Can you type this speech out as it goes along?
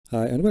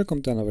Hi and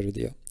welcome to another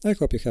video. I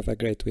hope you have a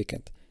great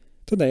weekend.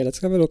 Today let's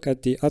have a look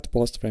at the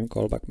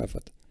addPostFrameCallback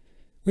method,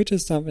 which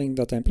is something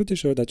that I'm pretty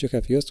sure that you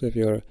have used with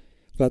your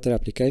Flutter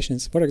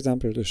applications, for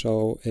example to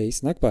show a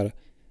snack bar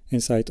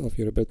inside of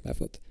your build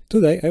method.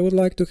 Today I would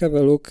like to have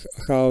a look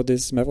how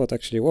this method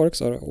actually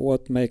works, or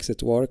what makes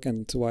it work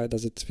and why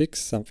does it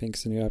fix some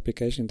things in your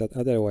application that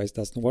otherwise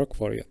doesn't work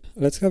for you.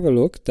 Let's have a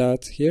look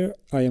that here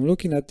I am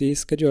looking at the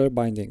scheduler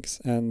bindings,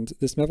 and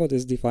this method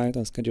is defined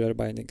on scheduler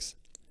bindings.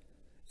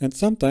 And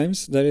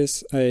sometimes there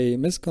is a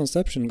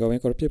misconception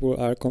going, or people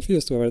are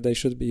confused whether they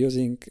should be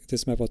using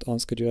this method on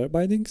scheduler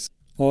bindings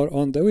or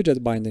on the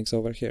widget bindings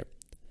over here.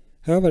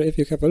 However, if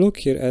you have a look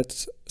here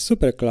at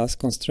superclass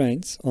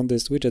constraints on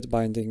this widget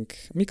binding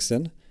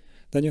mixin,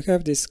 then you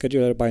have these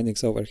scheduler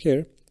bindings over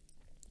here,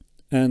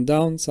 and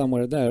down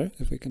somewhere there,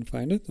 if we can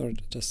find it or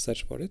just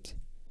search for it,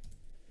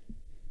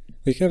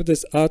 we have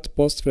this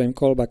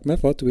addPostFrameCallback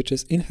method, which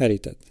is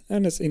inherited,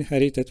 and it's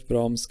inherited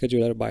from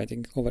scheduler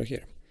binding over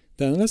here.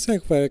 Then let's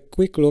have a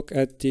quick look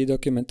at the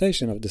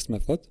documentation of this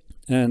method.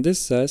 And this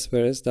says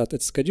first that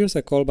it schedules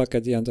a callback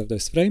at the end of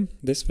this frame.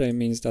 This frame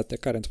means that the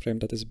current frame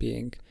that is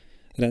being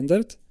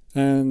rendered.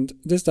 And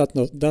this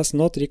does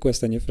not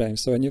request a new frame.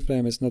 So a new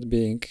frame is not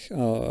being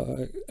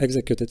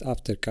executed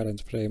after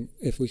current frame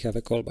if we have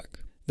a callback.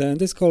 Then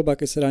this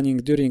callback is running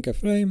during a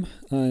frame,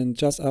 and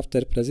just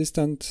after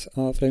persistent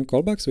frame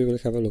callbacks, we will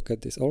have a look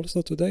at this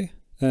also today.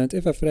 And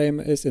if a frame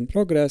is in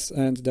progress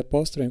and the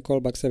post frame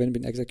callbacks haven't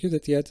been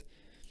executed yet,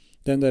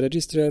 then the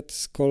registered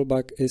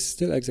callback is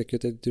still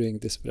executed during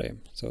this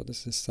frame. So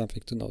this is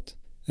something to note.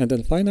 And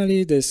then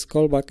finally, these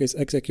callbacks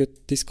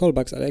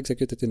are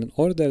executed in an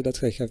order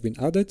that they have been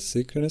added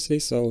synchronously.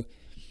 So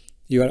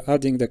you are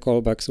adding the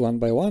callbacks one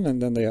by one,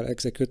 and then they are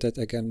executed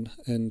again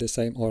in the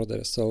same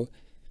order. So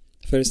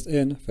first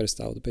in, first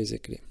out,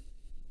 basically.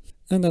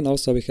 And then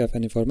also we have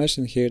an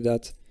information here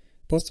that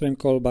post-frame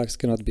callbacks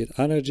cannot be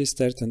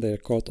unregistered, and they are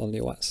called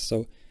only once.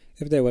 So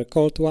if they were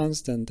called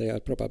once, then they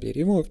are probably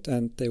removed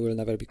and they will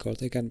never be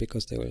called again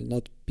because they will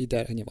not be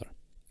there anymore.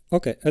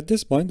 Okay, at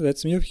this point,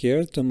 let's move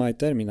here to my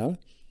terminal.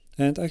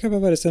 And I have a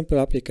very simple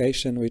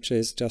application, which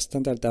is just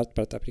standard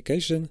addPart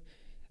application.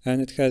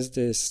 And it has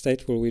this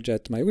stateful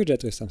widget, my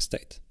widget with some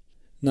state.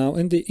 Now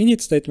in the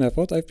init state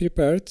method, I've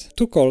prepared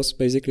two calls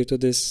basically to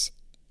this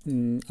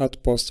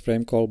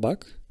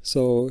addPostFrameCallback.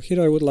 So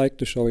here I would like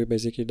to show you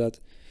basically that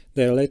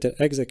they are later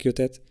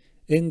executed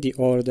in the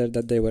order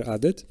that they were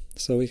added.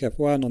 So we have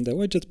one on the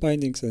widget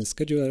bindings and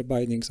scheduler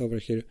bindings over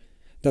here.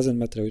 Doesn't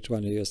matter which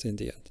one you use in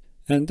the end.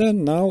 And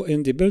then now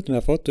in the build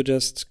method, to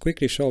just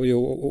quickly show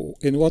you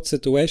in what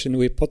situation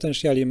we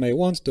potentially may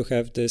want to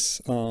have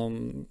this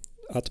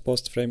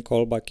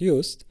addPostFrameCallback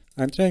used,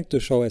 I'm trying to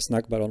show a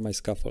snack bar on my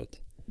scaffold.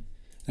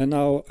 And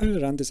now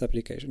I'll run this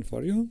application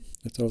for you.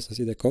 Let's also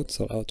see the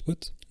console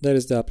output. There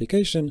is the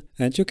application,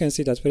 and you can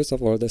see that first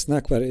of all the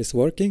snack bar is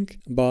working,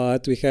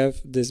 but we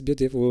have this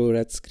beautiful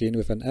red screen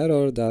with an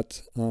error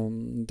that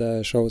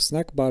the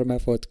showSnackBar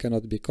method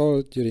cannot be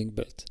called during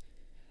build.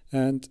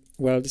 And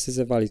well, this is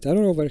a valid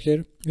error over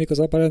here, because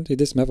apparently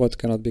this method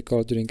cannot be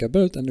called during a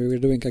build, and we were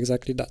doing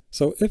exactly that.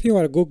 So if you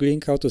are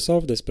googling how to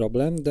solve this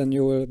problem, then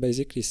you will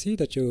basically see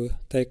that you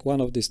take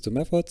one of these two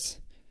methods,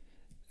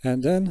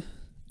 and then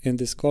in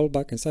this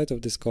callback, inside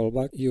of this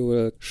callback, you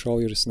will show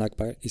your snack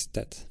bar is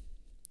dead.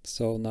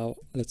 So now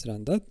let's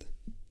run that.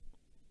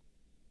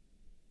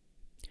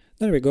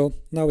 There we go.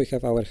 Now we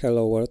have our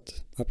hello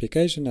world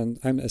application,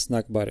 and a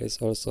snack bar is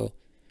also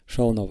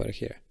shown over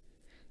here.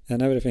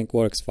 And everything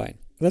works fine.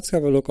 Let's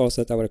have a look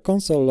also at our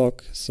console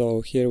log.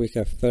 So here we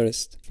have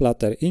first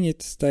Flutter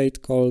init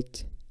state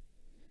called.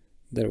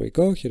 There we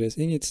go. Here is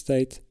init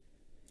state.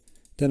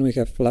 Then we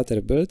have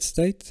Flutter build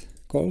state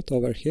called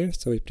over here.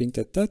 So we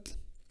printed that.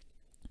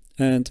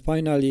 And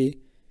finally,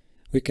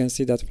 we can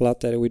see that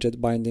Flutter widget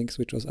bindings,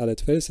 which was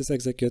added first, is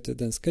executed,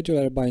 then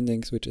scheduler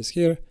bindings, which is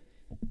here.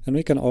 And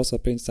we can also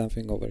print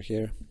something over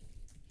here.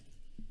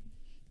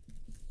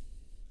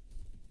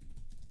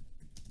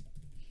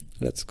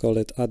 Let's call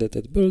it added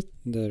at build.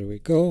 There we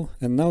go.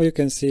 And now you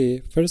can see,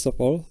 first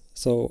of all,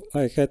 so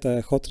I had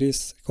a hot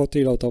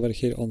reload over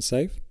here on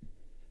save.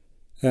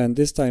 And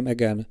this time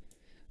again,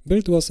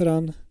 build was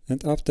run,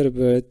 and after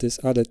build, this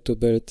added to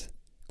build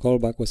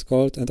callback was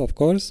called. And of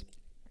course,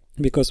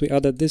 because we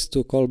added these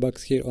two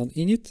callbacks here on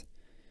init,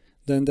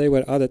 then they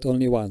were added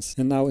only once.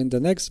 And now in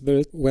the next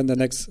build, when the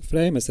next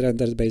frame is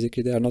rendered,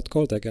 basically they are not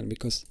called again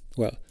because,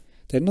 well,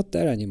 they're not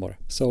there anymore.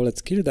 So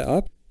let's kill the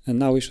app, and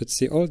now we should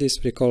see all these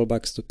three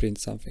callbacks to print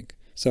something.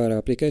 So our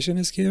application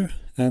is here,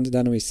 and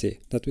then we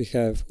see that we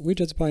have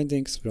widget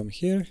bindings from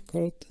here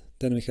called,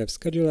 then we have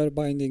scheduler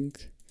binding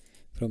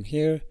from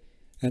here,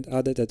 and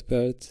added at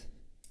build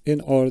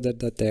in order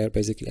that they are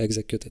basically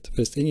executed.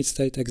 First init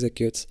state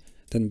executes,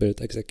 then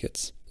build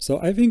executes. So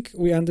I think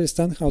we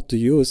understand how to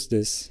use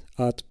this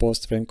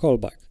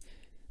addPostFrameCallback.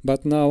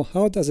 But now,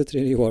 how does it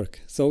really work?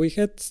 So we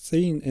had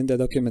seen in the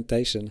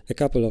documentation a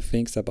couple of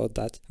things about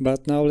that,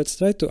 but now let's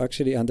try to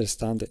actually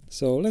understand it.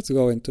 So let's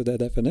go into the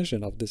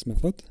definition of this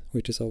method,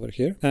 which is over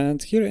here.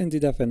 And here in the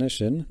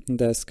definition, in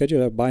the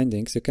scheduler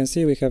bindings, you can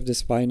see we have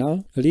this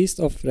final list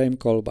of frame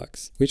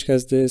callbacks, which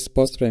has this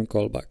post frame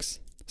callbacks.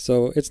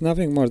 So it's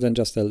nothing more than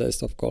just a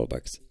list of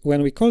callbacks.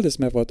 When we call this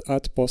method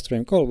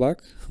addPostFrameCallback,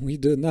 we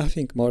do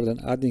nothing more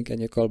than adding a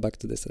new callback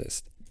to this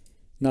list.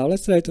 Now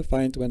let's try to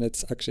find when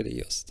it's actually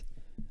used.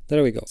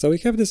 There we go. So we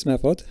have this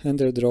method,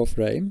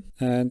 handleDrawFrame,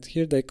 and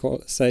here they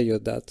say you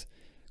that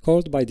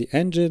called by the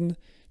engine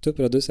to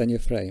produce a new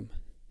frame.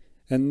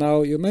 And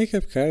now you may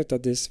have heard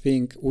that this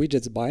thing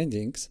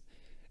WidgetsBinding's,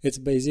 it's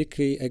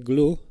basically a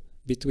glue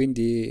between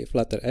the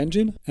Flutter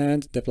engine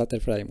and the Flutter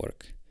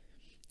framework.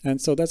 And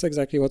so that's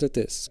exactly what it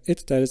is.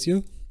 It tells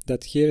you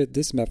that here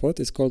this method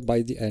is called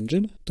by the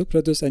engine to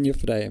produce a new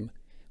frame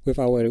with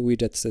our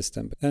widget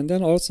system. And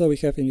then also we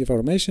have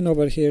information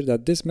over here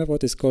that this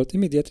method is called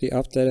immediately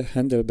after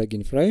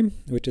handleBeginFrame,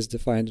 which is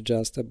defined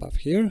just above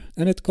here.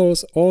 And it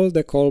calls all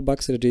the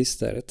callbacks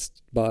registered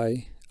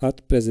by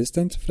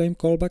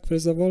addPersistentFrameCallback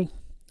first of all,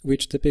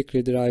 which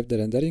typically derive the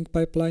rendering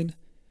pipeline.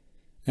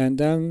 And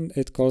then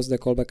it calls the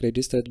callback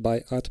registered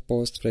by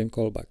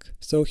addPostFrameCallback.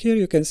 So here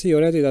you can see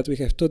already that we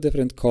have two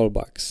different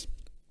callbacks.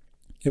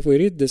 If we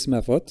read this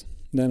method,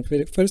 then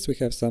first we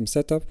have some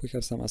setup, we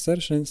have some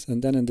assertions,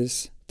 and then in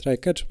this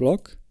try-catch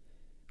block,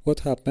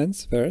 what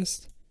happens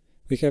first?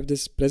 We have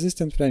this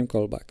persistent frame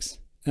callbacks.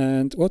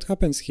 And what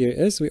happens here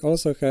is we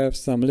also have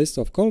some list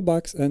of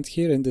callbacks, and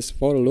here in this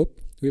for loop,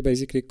 we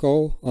basically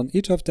go on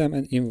each of them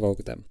and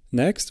invoke them.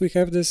 Next, we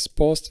have this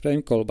post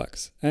frame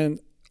callbacks. And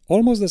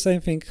almost the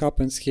same thing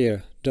happens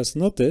here. Just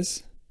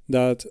notice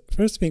that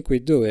first thing we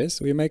do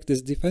is we make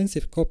this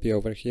defensive copy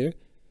over here.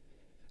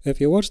 If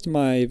you watched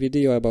my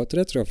video about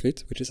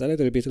retrofit, which is a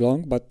little bit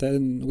long, but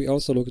then we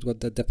also looked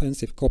what the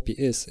defensive copy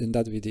is in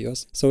that video.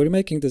 So we're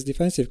making this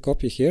defensive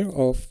copy here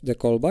of the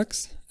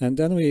callbacks, and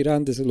then we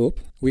run this loop.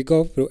 We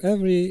go through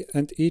every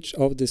and each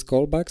of these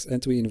callbacks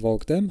and we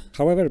invoke them.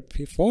 However,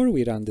 before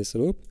we run this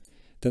loop,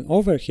 then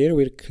over here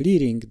we're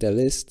clearing the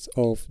list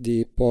of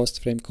the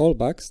post frame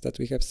callbacks that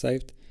we have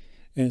saved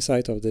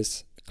inside of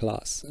this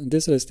class. And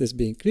this list is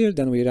being cleared,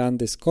 then we run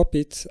this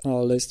copied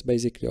list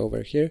basically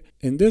over here.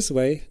 In this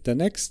way, the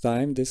next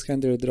time this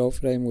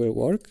handleDrawFrame will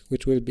work,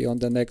 which will be on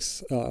the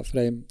next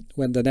frame,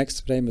 when the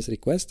next frame is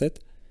requested,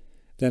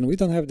 then we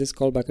don't have this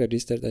callback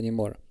registered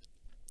anymore.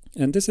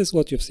 And this is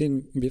what you've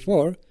seen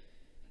before,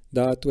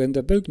 that when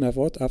the build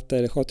method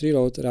after hot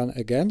reload ran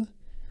again,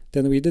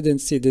 then we didn't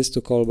see these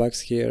two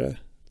callbacks here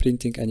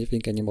printing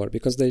anything anymore,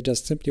 because they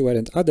just simply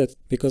weren't added,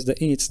 because the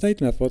initState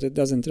method, it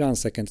doesn't run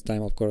second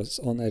time, of course,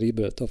 on a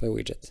rebuild of a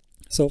widget.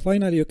 So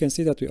finally, you can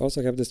see that we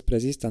also have this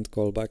persistent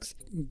callbacks.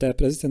 The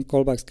persistent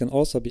callbacks can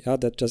also be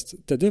added, just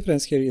the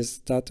difference here is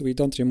that we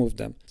don't remove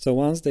them. So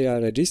once they are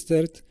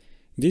registered,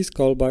 these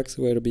callbacks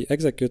will be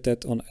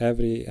executed on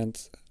every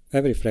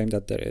frame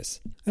that there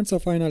is. And so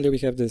finally, we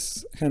have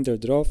this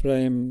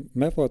handleDrawFrame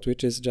method,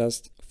 which is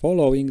just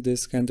following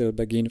this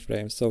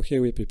handleBeginFrame. So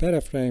here we prepare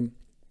a frame,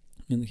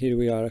 and here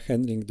we are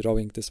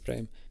drawing this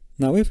frame.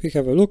 Now if we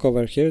have a look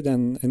over here,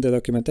 then in the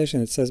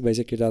documentation it says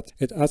basically that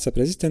it adds a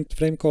persistent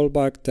frame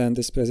callback, then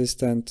this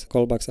persistent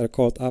callbacks are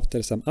called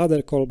after some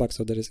other callbacks,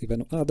 so there is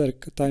even other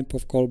type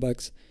of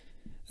callbacks.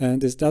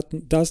 And this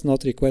does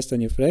not request a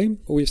new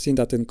frame. We've seen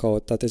that in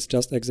code, that it's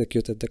just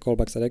executed. The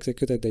callbacks are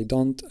executed, they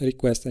don't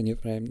request a new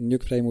frame. New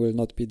frame will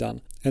not be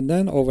done. And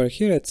then over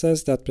here it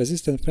says that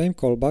persistent frame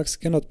callbacks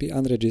cannot be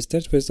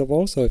unregistered, first of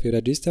all. So if you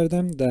register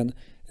them, then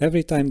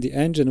every time the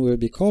engine will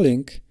be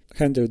calling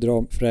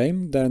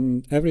handleDrawFrame,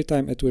 then every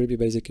time it will be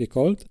basically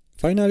called.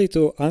 Finally,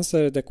 to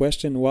answer the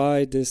question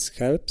why this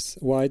helps,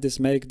 why this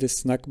makes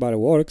this snackbar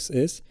works,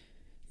 is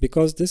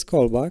because this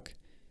callback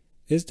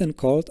is then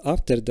called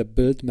after the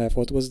build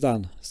method was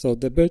done. So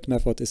the build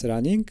method is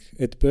running,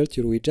 it built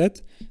your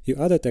widget, you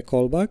added a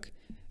callback,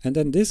 and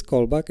then this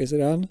callback is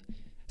run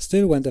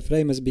still when the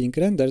frame is being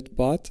rendered,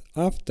 but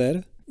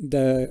after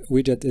the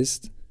widget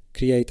is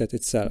created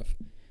itself.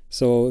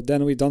 So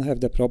then we don't have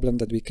the problem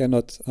that we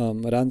cannot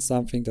run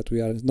something that we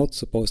are not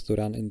supposed to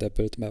run in the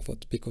build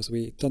method, because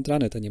we don't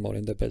run it anymore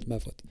in the build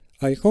method.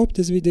 I hope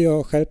this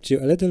video helped you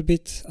a little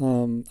bit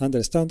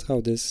understand how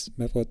this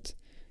method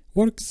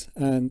works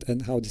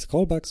and how this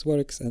callbacks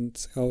works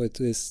and how it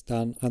is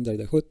done under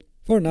the hood.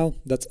 For now,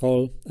 that's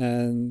all,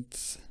 and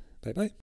bye bye.